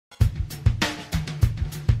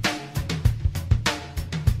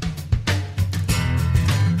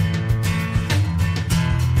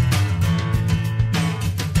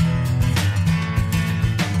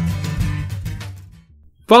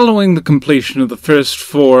Following the completion of the first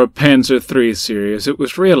 4 Panzer III series, it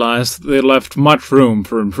was realized that they left much room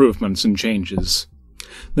for improvements and changes.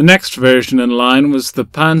 The next version in line was the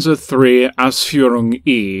Panzer III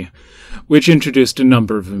Ausf, which introduced a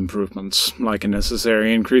number of improvements, like a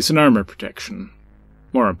necessary increase in armor protection.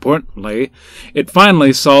 More importantly, it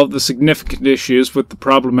finally solved the significant issues with the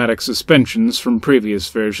problematic suspensions from previous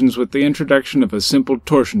versions with the introduction of a simple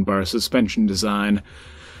torsion bar suspension design.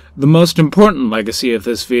 The most important legacy of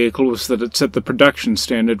this vehicle was that it set the production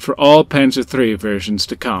standard for all Panzer III versions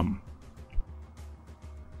to come.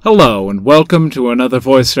 Hello, and welcome to another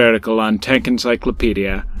voiced article on Tank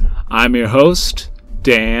Encyclopedia. I'm your host,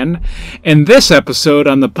 Dan, and this episode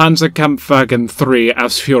on the Panzerkampfwagen III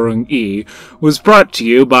Ausf was brought to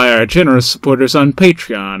you by our generous supporters on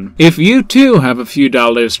Patreon. If you too have a few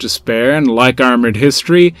dollars to spare and like armored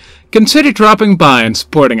history, consider dropping by and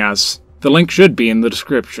supporting us. The link should be in the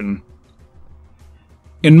description.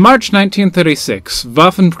 In March 1936,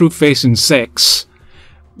 Waffenprüfwesen 6,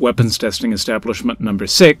 Weapons Testing Establishment No.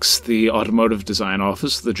 6, the Automotive Design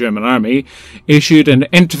Office of the German Army, issued an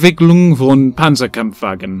Entwicklung von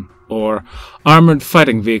Panzerkampfwagen, or Armored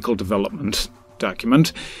Fighting Vehicle Development,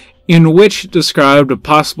 document, in which it described a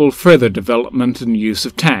possible further development and use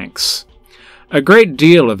of tanks. A great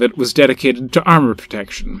deal of it was dedicated to armor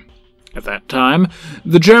protection. At that time,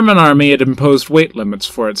 the German army had imposed weight limits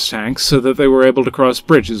for its tanks so that they were able to cross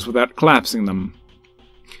bridges without collapsing them.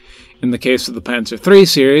 In the case of the Panzer III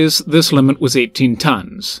series, this limit was 18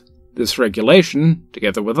 tons. This regulation,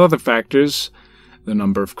 together with other factors, the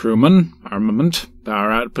number of crewmen, armament,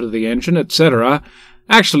 power output of the engine, etc.,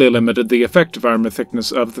 actually limited the effective armor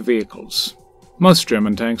thickness of the vehicles. Most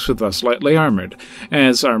German tanks were thus lightly armored,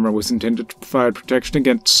 as armor was intended to provide protection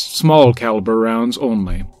against small-caliber rounds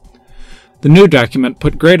only. The new document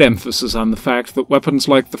put great emphasis on the fact that weapons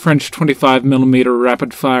like the French 25mm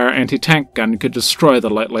rapid-fire anti-tank gun could destroy the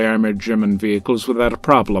lightly armored German vehicles without a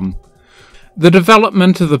problem. The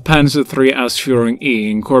development of the Panzer III Ausf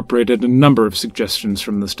incorporated a number of suggestions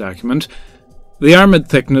from this document. The armored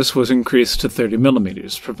thickness was increased to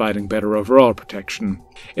 30mm, providing better overall protection.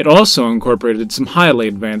 It also incorporated some highly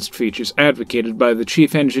advanced features advocated by the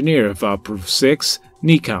chief engineer of Waffenprüf 6,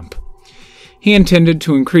 Niekamp. He intended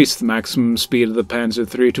to increase the maximum speed of the Panzer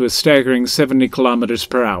III to a staggering 70 km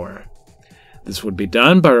per hour. This would be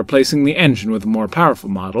done by replacing the engine with a more powerful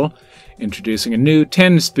model, introducing a new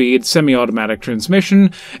 10-speed semi-automatic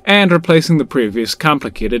transmission, and replacing the previous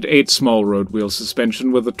complicated 8 small road wheel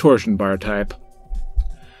suspension with a torsion bar type.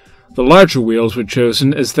 The larger wheels were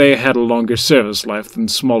chosen as they had a longer service life than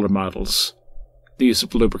smaller models. The use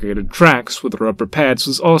of lubricated tracks with rubber pads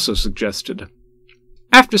was also suggested.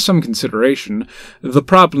 After some consideration, the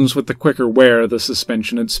problems with the quicker wear of the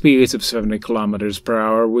suspension at speeds of 70 km per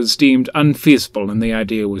hour was deemed unfeasible and the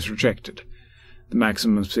idea was rejected. The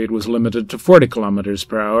maximum speed was limited to 40 km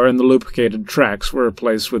per hour and the lubricated tracks were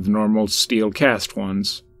replaced with normal steel cast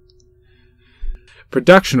ones.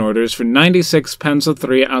 Production orders for 96 Panzer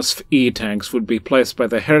III Ausf tanks would be placed by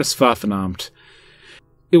the Heereswaffenamt.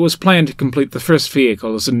 It was planned to complete the first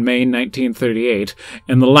vehicles in May 1938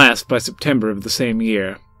 and the last by September of the same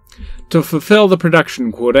year. To fulfill the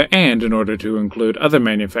production quota and in order to include other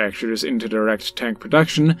manufacturers into direct tank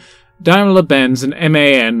production, Daimler-Benz and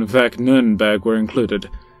MAN Werk Nürnberg were included.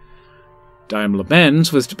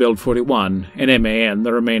 Daimler-Benz was to build 41 and MAN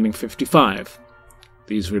the remaining 55.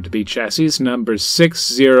 These were to be chassis numbers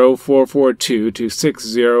 60442 to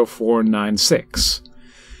 60496.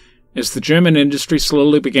 As the German industry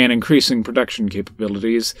slowly began increasing production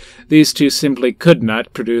capabilities, these two simply could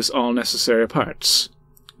not produce all necessary parts.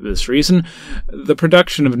 For this reason, the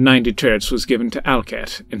production of 90 turrets was given to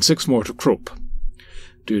Alcat and 6 more to Krupp.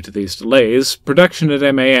 Due to these delays, production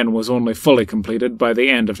at MAN was only fully completed by the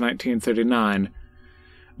end of 1939.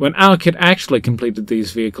 When Alcat actually completed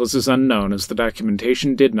these vehicles is unknown, as the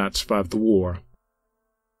documentation did not survive the war.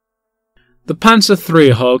 The Panzer III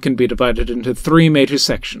hull can be divided into 3 major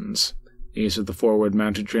sections. These are the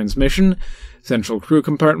forward-mounted transmission, central crew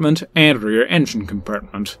compartment, and rear engine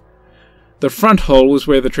compartment. The front hull was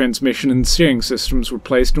where the transmission and steering systems were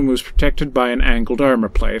placed and was protected by an angled armor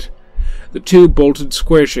plate. The 2 bolted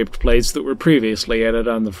square-shaped plates that were previously added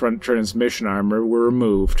on the front transmission armor were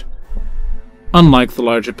removed. Unlike the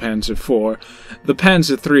larger Panzer IV, the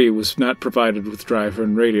Panzer III was not provided with driver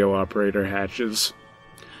and radio operator hatches.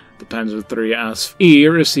 The Panzer III Ausf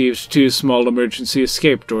received 2 small emergency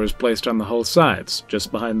escape doors placed on the hull sides,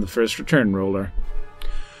 just behind the first return roller.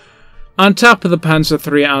 On top of the Panzer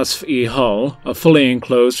III Ausf hull, a fully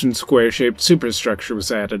enclosed and square-shaped superstructure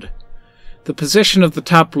was added. The position of the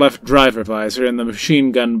top left driver visor and the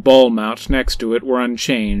machine gun ball mount next to it were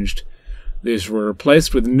unchanged. These were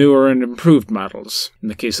replaced with newer and improved models. In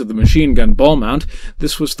the case of the machine gun ball mount,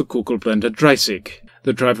 this was the Kugelblende 30.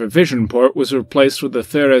 The driver vision port was replaced with the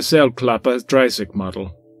Ferroseilklappe 30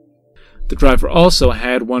 model. The driver also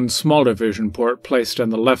had one smaller vision port placed on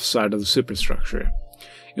the left side of the superstructure.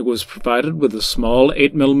 It was provided with a small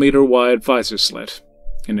 8mm wide visor slit.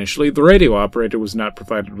 Initially, the radio operator was not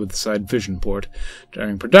provided with the side vision port.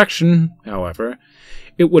 During production, however,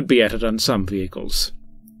 it would be added on some vehicles.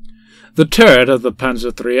 The turret of the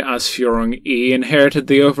Panzer III Ausf inherited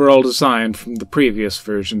the overall design from the previous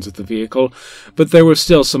versions of the vehicle, but there were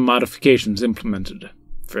still some modifications implemented.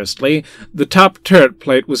 Firstly, the top turret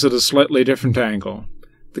plate was at a slightly different angle.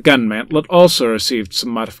 The gun mantlet also received some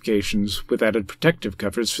modifications, with added protective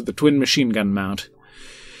covers for the twin machine gun mount.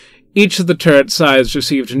 Each of the turret sides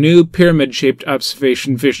received new pyramid-shaped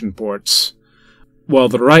observation vision ports. While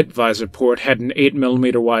the right visor port had an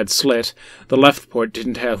 8mm wide slit, the left port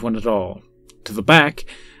didn't have one at all. To the back,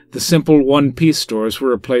 the simple one-piece doors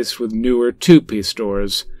were replaced with newer two-piece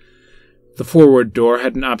doors. The forward door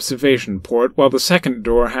had an observation port, while the second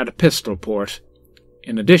door had a pistol port.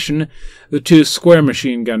 In addition, the two square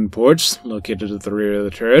machine gun ports, located at the rear of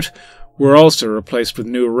the turret, were also replaced with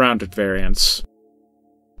new rounded variants.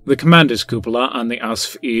 The commander's cupola on the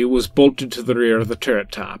Ausf was bolted to the rear of the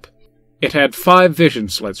turret top. It had 5 vision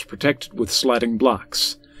slits protected with sliding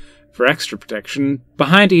blocks. For extra protection,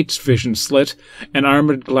 behind each vision slit, an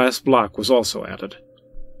armored glass block was also added.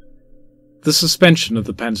 The suspension of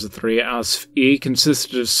the Panzer III Ausf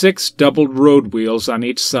consisted of 6 doubled road wheels on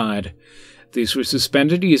each side. These were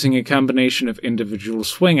suspended using a combination of individual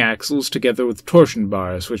swing axles together with torsion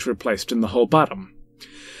bars, which were placed in the whole bottom.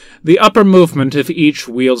 The upper movement of each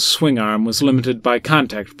wheel's swing arm was limited by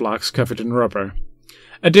contact blocks covered in rubber.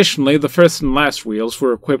 Additionally, the first and last wheels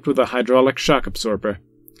were equipped with a hydraulic shock absorber.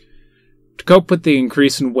 To cope with the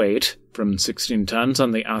increase in weight, from 16 tons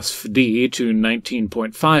on the Ausf D to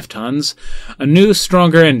 19.5 tons, a new,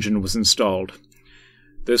 stronger engine was installed.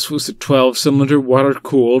 This was a 12-cylinder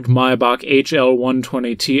water-cooled Maybach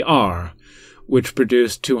HL120TR, which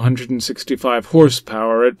produced 265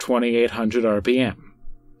 horsepower at 2,800 RPM.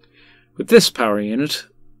 With this power unit,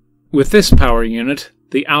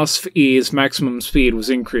 the Ausf-E's maximum speed was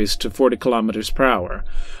increased to 40 km per hour,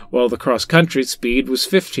 while the cross-country speed was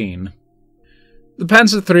 15. The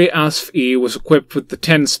Panzer III Ausf was equipped with the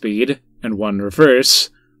 10-speed, and 1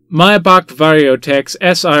 reverse, Maybach Variotex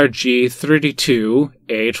SRG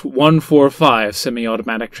 32-8145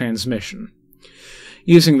 semi-automatic transmission.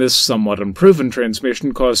 Using this somewhat unproven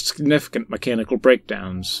transmission caused significant mechanical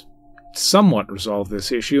breakdowns. To somewhat resolve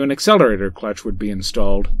this issue, an accelerator clutch would be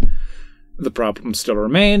installed. The problem still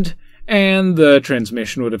remained, and the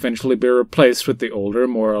transmission would eventually be replaced with the older,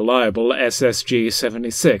 more reliable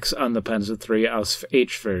SSG-76 on the Panzer III Ausf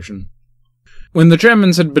H version. When the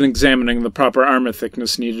Germans had been examining the proper armor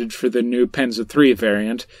thickness needed for the new Panzer III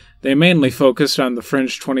variant, they mainly focused on the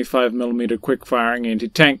French 25mm quick-firing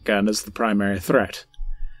anti-tank gun as the primary threat.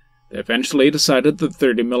 They eventually decided that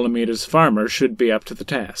 30mm of armor should be up to the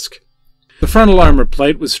task. The frontal armor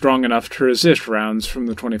plate was strong enough to resist rounds from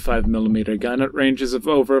the 25mm gun at ranges of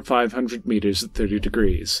over 500 meters at 30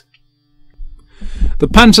 degrees. The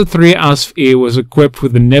Panzer III Ausf was equipped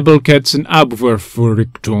with a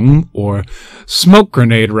Nebelkerzenabwurfvorrichtung, or smoke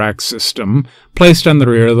grenade rack system, placed on the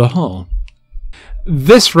rear of the hull.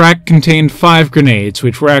 This rack contained 5 grenades,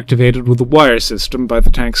 which were activated with a wire system by the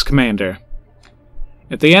tank's commander.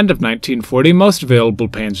 At the end of 1940, most available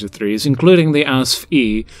Panzer IIIs, including the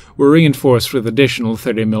Ausf were reinforced with additional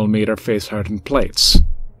 30mm face-hardened plates.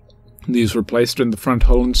 These were placed in the front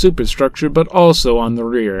hull and superstructure, but also on the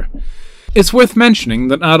rear. It's worth mentioning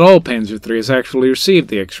that not all Panzer IIIs actually received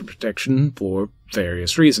the extra protection for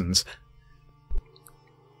various reasons.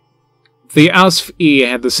 The Ausf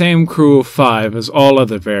had the same crew of 5 as all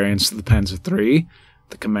other variants of the Panzer III: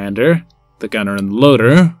 the commander, the gunner and the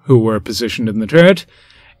loader, who were positioned in the turret,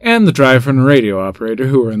 and the driver and radio operator,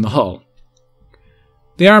 who were in the hull.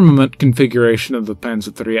 The armament configuration of the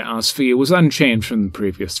Panzer III Ausf was unchanged from the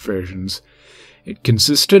previous versions. It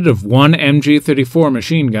consisted of 1 MG-34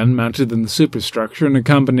 machine gun mounted in the superstructure and a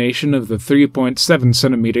combination of the 3.7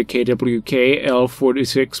 cm KWK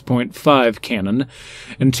L46.5 cannon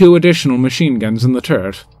and 2 additional machine guns in the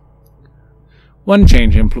turret. One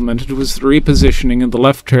change implemented was the repositioning of the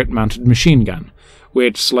left turret-mounted machine gun,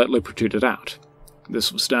 which slightly protruded out.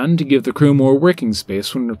 This was done to give the crew more working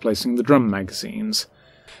space when replacing the drum magazines.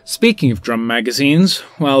 Speaking of drum magazines,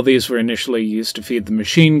 while these were initially used to feed the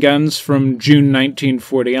machine guns, from June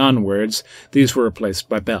 1940 onwards, these were replaced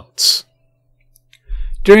by belts.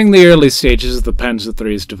 During the early stages of the Panzer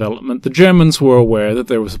III's development, the Germans were aware that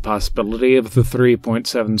there was a possibility of the 3.7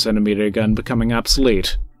 cm gun becoming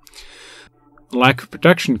obsolete. The lack of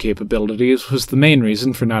production capabilities was the main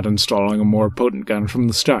reason for not installing a more potent gun from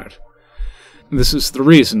the start. This is the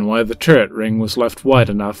reason why the turret ring was left wide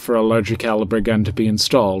enough for a larger caliber gun to be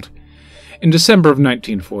installed. In December of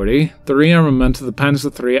 1940, the rearmament of the Panzer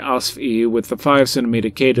III Ausf with the 5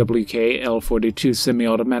 cm KWK L42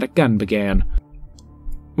 semi-automatic gun began.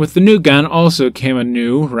 With the new gun also came a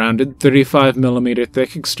new, rounded 35mm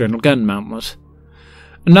thick external gun mountlet.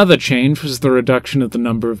 Another change was the reduction of the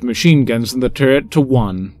number of machine guns in the turret to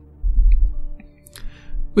 1.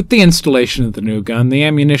 With the installation of the new gun, the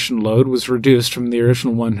ammunition load was reduced from the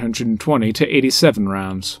original 120 to 87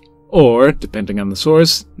 rounds, or, depending on the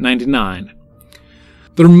source, 99.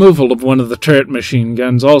 The removal of one of the turret machine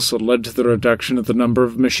guns also led to the reduction of the number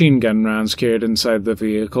of machine gun rounds carried inside the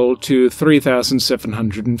vehicle to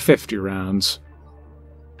 3,750 rounds.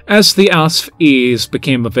 As the Ausf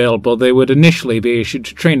became available, they would initially be issued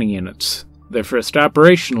to training units. Their first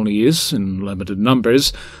operational use, in limited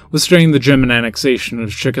numbers, was during the German annexation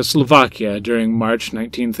of Czechoslovakia during March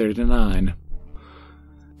 1939.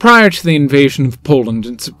 Prior to the invasion of Poland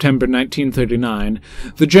in September 1939,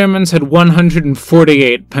 the Germans had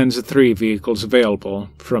 148 Panzer III vehicles available,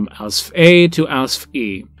 from Ausf A to Ausf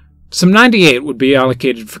E. Some 98 would be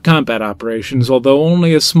allocated for combat operations, although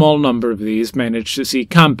only a small number of these managed to see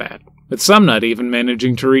combat, with some not even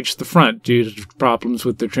managing to reach the front due to problems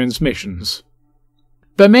with their transmissions.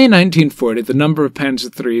 By May 1940, the number of Panzer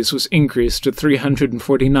IIIs was increased to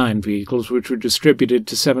 349 vehicles, which were distributed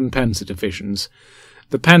to 7 Panzer divisions.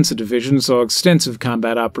 The Panzer Division saw extensive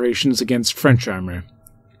combat operations against French armor.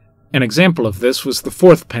 An example of this was the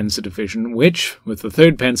 4th Panzer Division, which, with the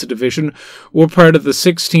 3rd Panzer Division, were part of the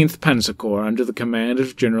 16th Panzer Corps under the command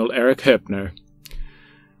of General Erich Hoepner.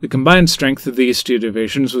 The combined strength of these two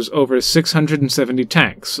divisions was over 670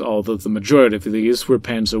 tanks, although the majority of these were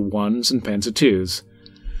Panzer Is and Panzer IIs.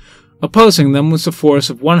 Opposing them was a force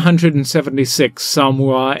of 176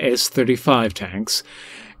 Samoa S-35 tanks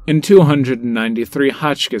and 293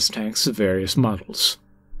 Hotchkiss tanks of various models.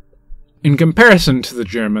 In comparison to the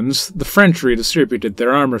Germans, the French redistributed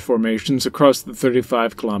their armor formations across the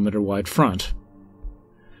 35-kilometer-wide front.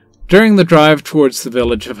 During the drive towards the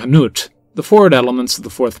village of Hanut, the forward elements of the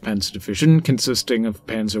 4th Panzer Division, consisting of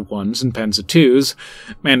Panzer Is and Panzer IIs,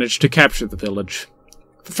 managed to capture the village.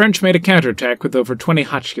 The French made a counterattack with over 20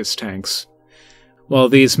 Hotchkiss tanks. While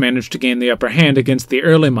these managed to gain the upper hand against the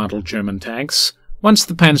early-model German tanks, once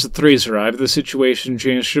the Panzer IIIs arrived, the situation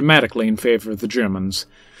changed dramatically in favor of the Germans.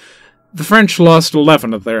 The French lost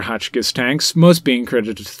 11 of their Hotchkiss tanks, most being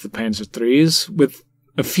credited to the Panzer IIIs, with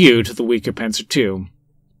a few to the weaker Panzer II.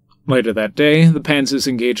 Later that day, the Panzers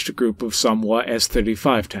engaged a group of Samoa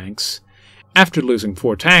S-35 tanks. After losing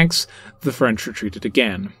 4 tanks, the French retreated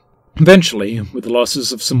again. Eventually, with the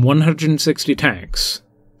losses of some 160 tanks,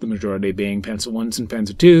 the majority being Panzer Is and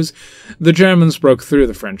Panzer IIs, the Germans broke through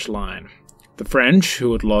the French line. The French,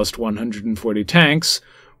 who had lost 140 tanks,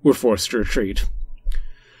 were forced to retreat.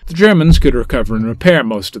 The Germans could recover and repair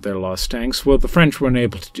most of their lost tanks, while the French were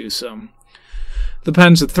unable to do so. The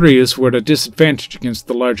Panzer IIIs were at a disadvantage against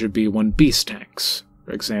the larger B-1 Beast tanks.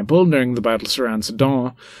 For example, during the battles around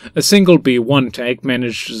Sedan, a single B-1 tank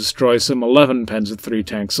managed to destroy some 11 Panzer III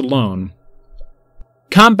tanks alone.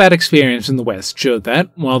 Combat experience in the West showed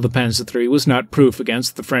that, while the Panzer III was not proof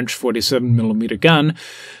against the French 47mm gun,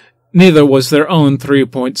 neither was their own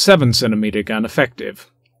 3.7 cm gun effective.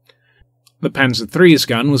 The Panzer III's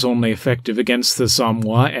gun was only effective against the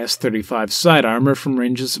Samoa S-35 side armor from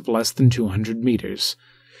ranges of less than 200 meters.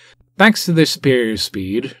 Thanks to their superior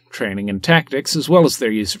speed, training, and tactics, as well as their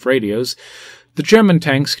use of radios, the German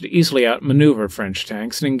tanks could easily outmaneuver French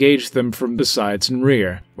tanks and engage them from the sides and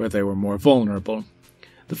rear, where they were more vulnerable.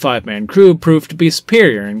 The 5-man crew proved to be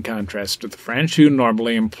superior in contrast to the French, who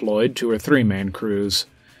normally employed 2- or 3-man crews.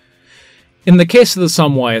 In the case of the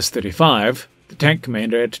Samoa S-35, the tank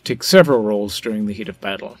commander had to take several roles during the heat of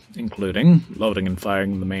battle, including loading and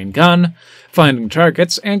firing the main gun, finding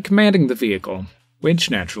targets, and commanding the vehicle, which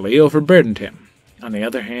naturally overburdened him. On the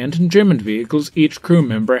other hand, in German vehicles, each crew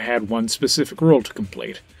member had one specific role to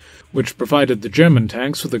complete, which provided the German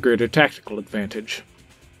tanks with a greater tactical advantage.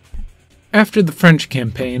 After the French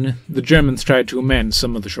campaign, the Germans tried to amend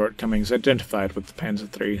some of the shortcomings identified with the Panzer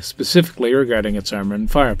III, specifically regarding its armor and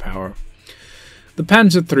firepower. The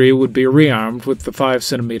Panzer III would be rearmed with the 5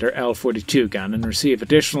 cm L42 gun and receive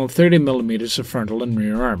additional 30mm of frontal and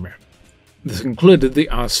rear armor. This included the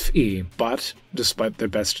Ausf, but, despite their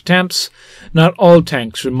best attempts, not all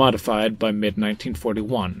tanks were modified by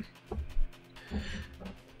mid-1941.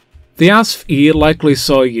 The Ausf E likely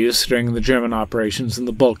saw use during the German operations in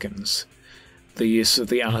the Balkans. The use of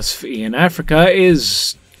the Ausf E in Africa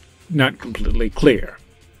is not completely clear.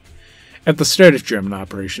 At the start of German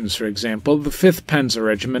operations, for example, the 5th Panzer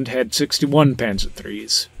Regiment had 61 Panzer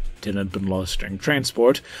IIIs. 10 had been lost during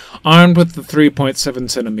transport, armed with the 3.7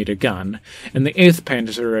 cm gun, and the 8th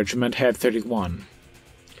Panzer Regiment had 31.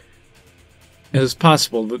 It is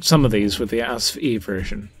possible that some of these were the Ausf E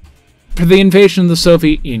version. For the invasion of the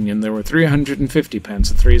Soviet Union, there were 350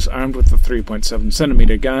 Panzer IIIs armed with the 3.7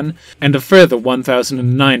 cm gun, and a further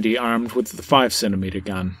 1,090 armed with the 5 cm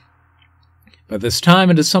gun. By this time,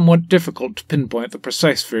 it is somewhat difficult to pinpoint the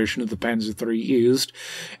precise version of the Panzer III used,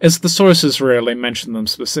 as the sources rarely mention them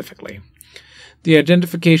specifically. The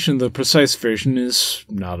identification of the precise version is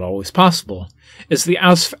not always possible, as the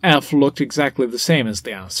Ausf F looked exactly the same as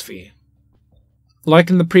the Ausf E.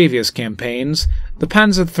 Like in the previous campaigns, the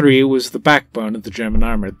Panzer III was the backbone of the German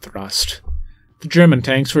armoured thrust. The German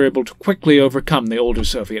tanks were able to quickly overcome the older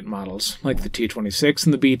Soviet models, like the T-26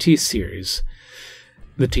 and the BT series.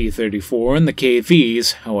 The T-34 and the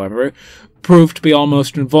KVs, however, proved to be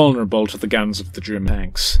almost invulnerable to the guns of the German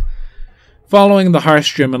tanks. Following the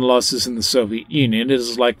harsh German losses in the Soviet Union, it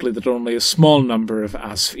is likely that only a small number of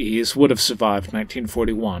Ausf Es would have survived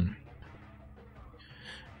 1941.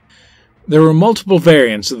 There were multiple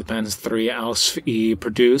variants of the Panzer III Ausf E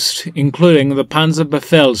produced, including the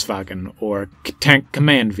Panzerbefehlswagen, or tank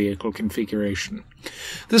command vehicle configuration.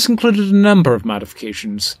 This included a number of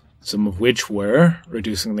modifications, some of which were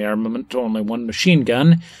reducing the armament to only one machine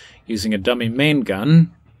gun, using a dummy main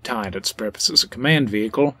gun, tied its purpose as a command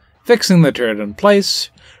vehicle, fixing the turret in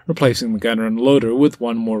place, replacing the gunner and loader with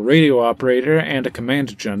one more radio operator and a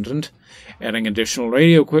command adjutant, adding additional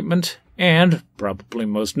radio equipment, and, probably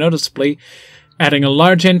most noticeably, adding a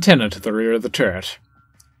large antenna to the rear of the turret.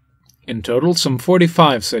 In total, some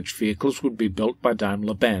 45 such vehicles would be built by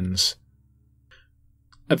Daimler-Benz.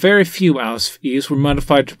 A very few Ausf Es were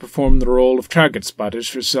modified to perform the role of target spotters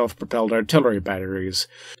for self-propelled artillery batteries.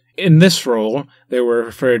 In this role, they were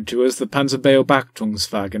referred to as the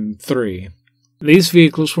Panzerbeobachtungswagen III. These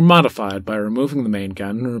vehicles were modified by removing the main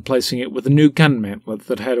gun and replacing it with a new gun mantlet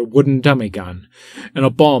that had a wooden dummy gun, and a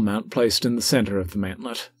ball mount placed in the center of the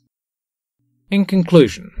mantlet. In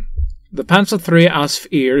conclusion, the Panzer III Ausf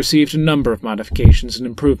E received a number of modifications and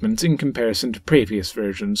improvements in comparison to previous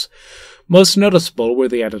versions. Most noticeable were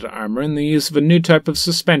the added armor and the use of a new type of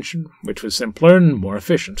suspension, which was simpler and more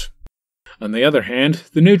efficient. On the other hand,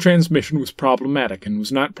 the new transmission was problematic and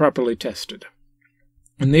was not properly tested.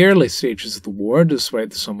 In the early stages of the war,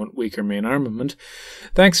 despite the somewhat weaker main armament,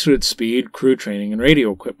 thanks to its speed, crew training, and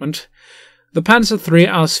radio equipment, the Panzer III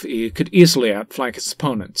Ausf E could easily outflank its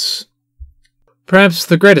opponents. Perhaps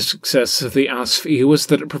the greatest success of the Ausf E was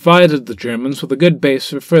that it provided the Germans with a good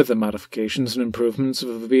base for further modifications and improvements of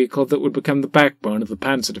a vehicle that would become the backbone of the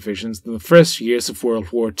panzer divisions in the first years of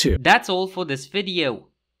World War II. That's all for this video.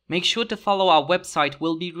 Make sure to follow our website,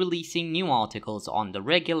 we'll be releasing new articles on the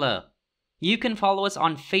regular. You can follow us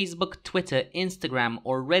on Facebook, Twitter, Instagram,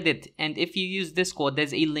 or Reddit, and if you use Discord,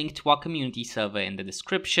 there's a link to our community server in the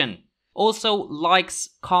description. Also, likes,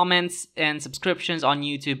 comments, and subscriptions on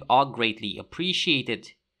YouTube are greatly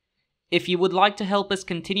appreciated. If you would like to help us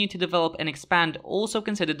continue to develop and expand, also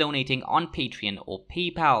consider donating on Patreon or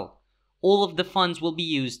PayPal. All of the funds will be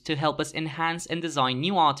used to help us enhance and design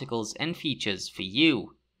new articles and features for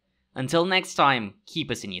you. Until next time, keep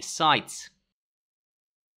us in your sights.